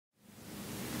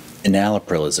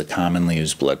Enalapril is a commonly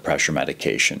used blood pressure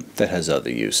medication that has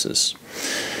other uses.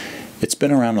 It's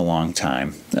been around a long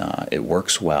time. It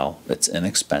works well, it's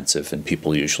inexpensive, and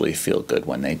people usually feel good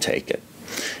when they take it.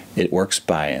 It works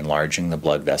by enlarging the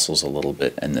blood vessels a little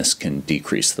bit, and this can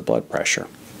decrease the blood pressure.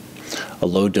 A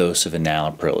low dose of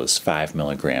enalapril is 5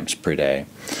 milligrams per day.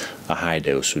 A high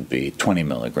dose would be 20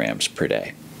 milligrams per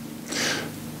day.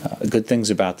 Good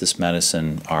things about this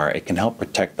medicine are it can help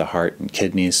protect the heart and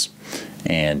kidneys,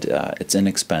 and it's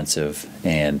inexpensive,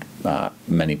 and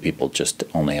many people just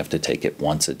only have to take it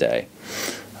once a day,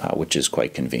 which is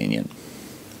quite convenient.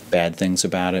 Bad things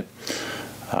about it,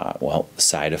 well,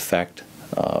 side effect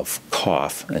of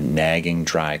cough, a nagging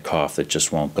dry cough that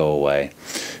just won't go away,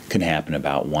 can happen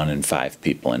about 1 in 5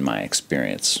 people in my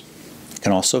experience. It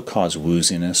can also cause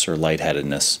wooziness or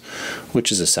lightheadedness,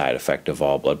 which is a side effect of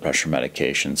all blood pressure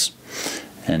medications.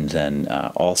 And then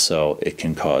also it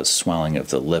can cause swelling of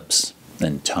the lips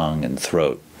and tongue and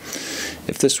throat.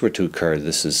 If this were to occur,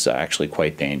 this is actually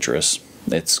quite dangerous.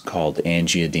 It's called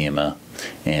angioedema,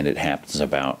 and it happens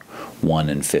about 1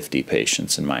 in 50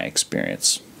 patients in my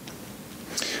experience.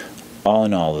 All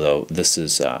in all, though, this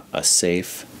is a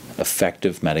safe,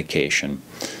 effective medication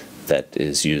that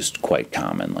is used quite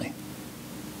commonly.